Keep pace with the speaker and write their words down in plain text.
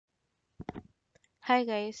Hi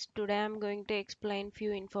guys, today I'm going to explain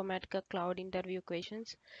few Informatica Cloud interview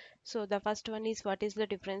questions. So the first one is what is the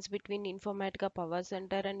difference between Informatica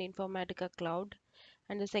PowerCenter and Informatica Cloud?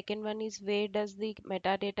 And the second one is where does the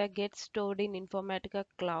metadata get stored in Informatica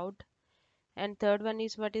Cloud? And third one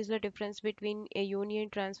is what is the difference between a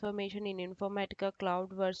union transformation in Informatica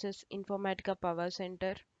Cloud versus Informatica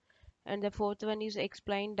PowerCenter? And the fourth one is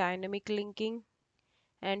explain dynamic linking.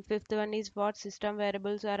 And fifth one is what system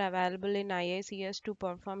variables are available in IICS to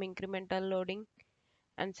perform incremental loading.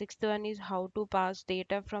 And sixth one is how to pass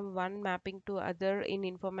data from one mapping to other in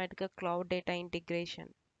Informatica Cloud Data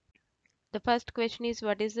Integration. The first question is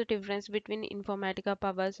what is the difference between Informatica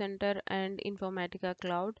PowerCenter and Informatica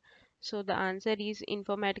Cloud? So the answer is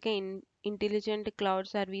Intelligent Cloud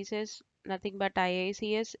Services, nothing but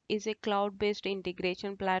IICS, is a cloud-based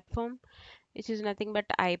integration platform, which is nothing but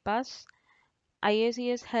iPaaS.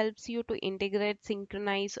 IICS helps you to integrate,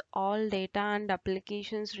 synchronize all data and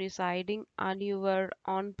applications residing on your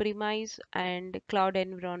on-premise and cloud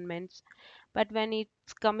environments. But when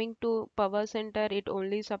it's coming to Power Center, it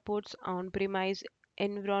only supports on-premise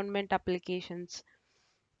environment applications.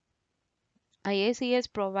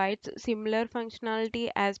 IICS provides similar functionality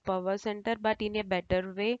as Power Center but in a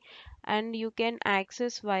better way, and you can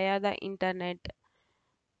access via the internet.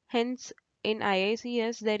 Hence, in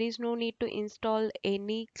IICS, there is no need to install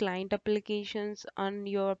any client applications on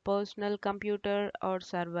your personal computer or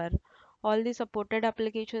server. All the supported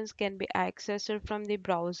applications can be accessed from the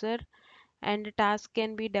browser, and tasks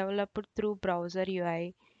can be developed through browser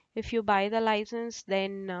UI. If you buy the license,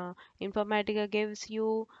 then Informatica gives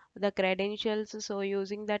you the credentials. So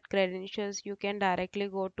using that credentials, you can directly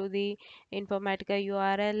go to the Informatica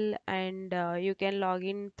URL and you can log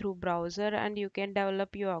in through browser and you can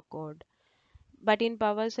develop your code. But in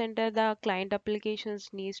Power Center, the client applications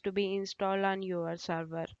needs to be installed on your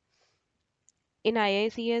server. In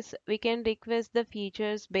IICS, we can request the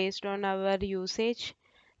features based on our usage.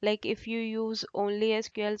 Like if you use only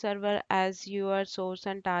SQL Server as your source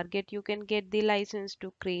and target, you can get the license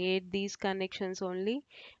to create these connections only,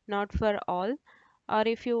 not for all. Or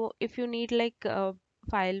if you need like a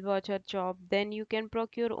file watcher job, then you can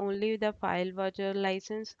procure only the file watcher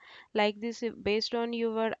license. Like this, based on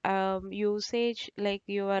your usage, like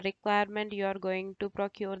your requirement, you are going to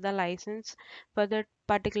procure the license for the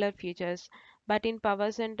particular features. But in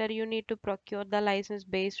Power Center, you need to procure the license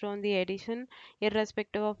based on the edition,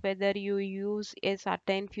 irrespective of whether you use a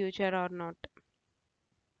certain feature or not.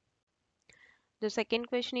 The second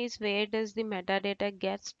question is where does the metadata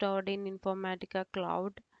get stored in Informatica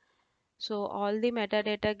Cloud? So all the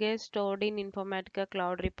metadata gets stored in Informatica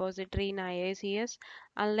Cloud repository in IICS.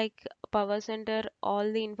 Unlike Power Center,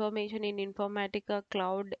 all the information in Informatica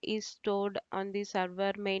Cloud is stored on the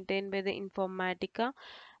server maintained by the Informatica,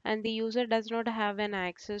 and the user does not have an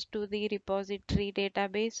access to the repository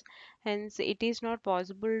database. Hence, it is not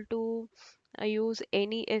possible to use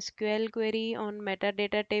any SQL query on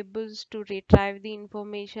metadata tables to retrieve the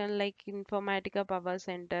information like Informatica Power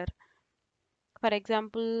Center. For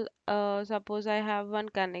example, suppose I have one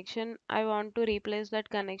connection, I want to replace that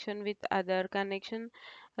connection with other connection,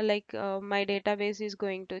 like my database is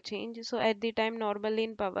going to change. So at the time, normally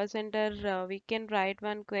in Power Center, we can write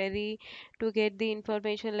one query to get the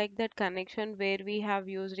information like that connection where we have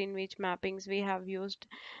used, in which mappings we have used,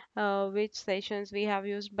 which sessions we have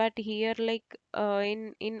used. But here, like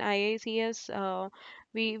in IICS,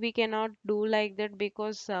 we cannot do like that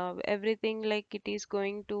because everything like it is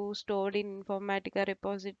going to stored in Informatica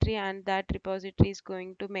repository, and that repository is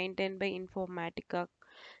going to maintain by Informatica.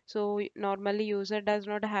 So normally user does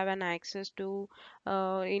not have an access to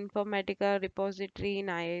Informatica repository in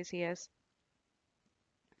IICS.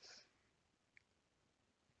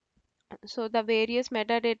 So the various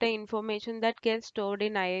metadata information that gets stored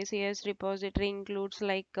in IICS repository includes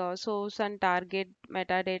like source and target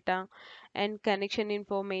metadata, and connection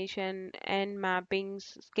information, and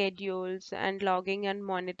mappings, schedules, and logging and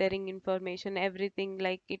monitoring information. Everything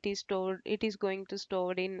like it is stored, it is going to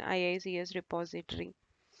stored in IICS repository.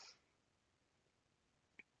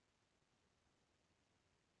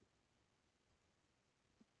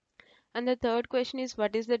 And the third question is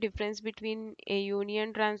what is the difference between a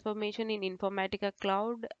union transformation in Informatica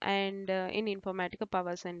Cloud and in Informatica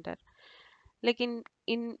Power Center? Like in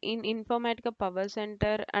Informatica Power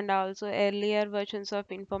Center and also earlier versions of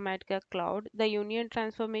Informatica Cloud, the union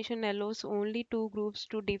transformation allows only two groups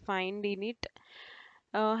to define in it.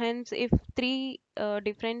 Hence, if three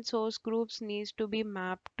different source groups needs to be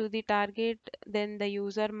mapped to the target, then the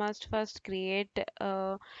user must first create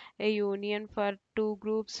a union for two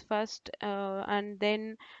groups first, and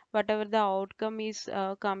then whatever the outcome is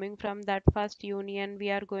coming from that first union, we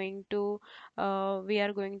are going to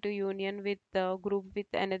union with the group with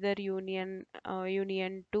another union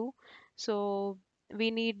two. So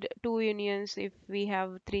we need two unions if we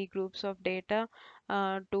have three groups of data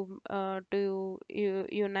to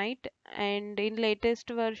unite. And in latest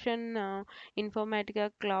version,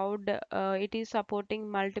 Informatica Cloud, it is supporting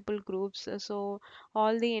multiple groups, so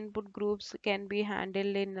all the input groups can be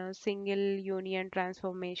handled in a single union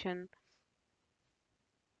transformation.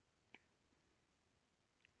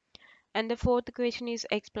 And the fourth question is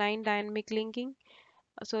explain dynamic linking.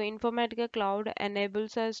 So Informatica Cloud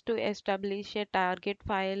enables us to establish a target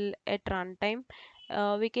file at runtime.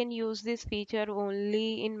 We can use this feature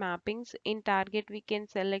only in mappings. In target, we can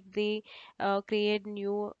select the create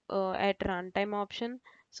new at runtime option.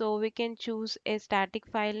 So we can choose a static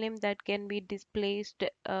file name that can be displaced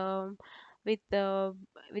with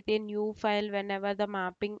with a new file whenever the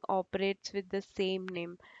mapping operates with the same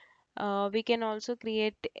name. We can also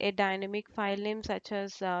create a dynamic file name such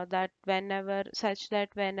that whenever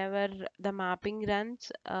the mapping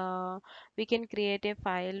runs, we can create a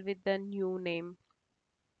file with the new name.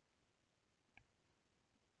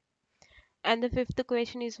 And the fifth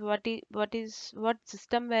question is what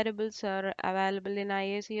system variables are available in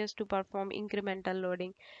IICS to perform incremental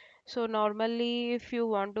loading. So normally, if you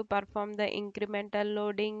want to perform the incremental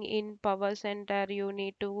loading in PowerCenter, you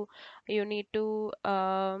need to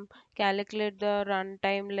calculate the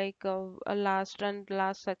runtime, like a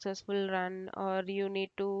last successful run, or you need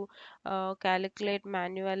to calculate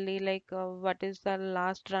manually, like what is the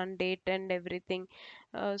last run date and everything.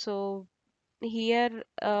 So here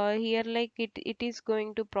like it is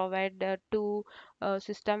going to provide two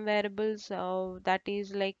system variables, that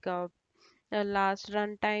is like last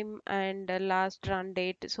run time and last run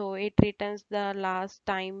date. So it returns the last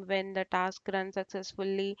time when the task runs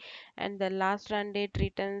successfully, and the last run date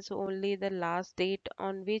returns only the last date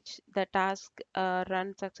on which the task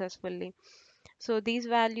runs successfully. So these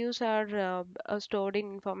values are stored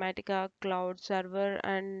in Informatica Cloud Server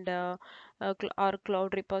and or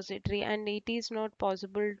Cloud Repository, and it is not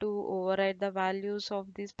possible to override the values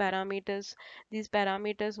of these parameters. These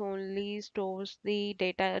parameters only stores the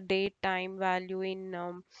date time value in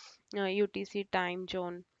UTC time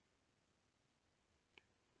zone.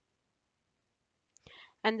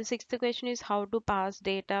 And the sixth question is how to pass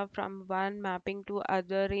data from one mapping to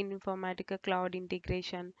other in Informatica Cloud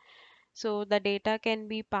Integration. So the data can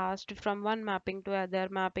be passed from one mapping to other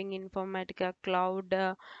mapping Informatica Cloud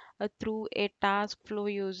through a task flow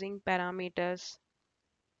using parameters.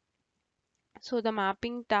 So the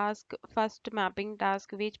first mapping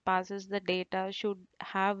task which passes the data should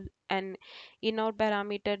have an inner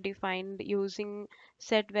parameter defined using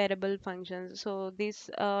set variable functions. So this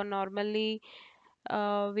normally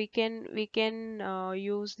we can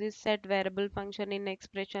use this set variable function in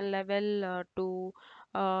expression level to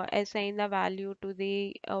assign the value to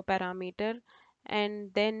the parameter.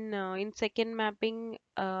 And then in second mapping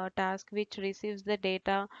task which receives the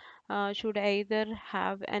data should either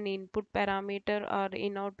have an input parameter or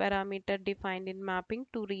input parameter defined in mapping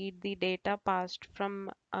to read the data passed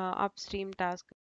from upstream task.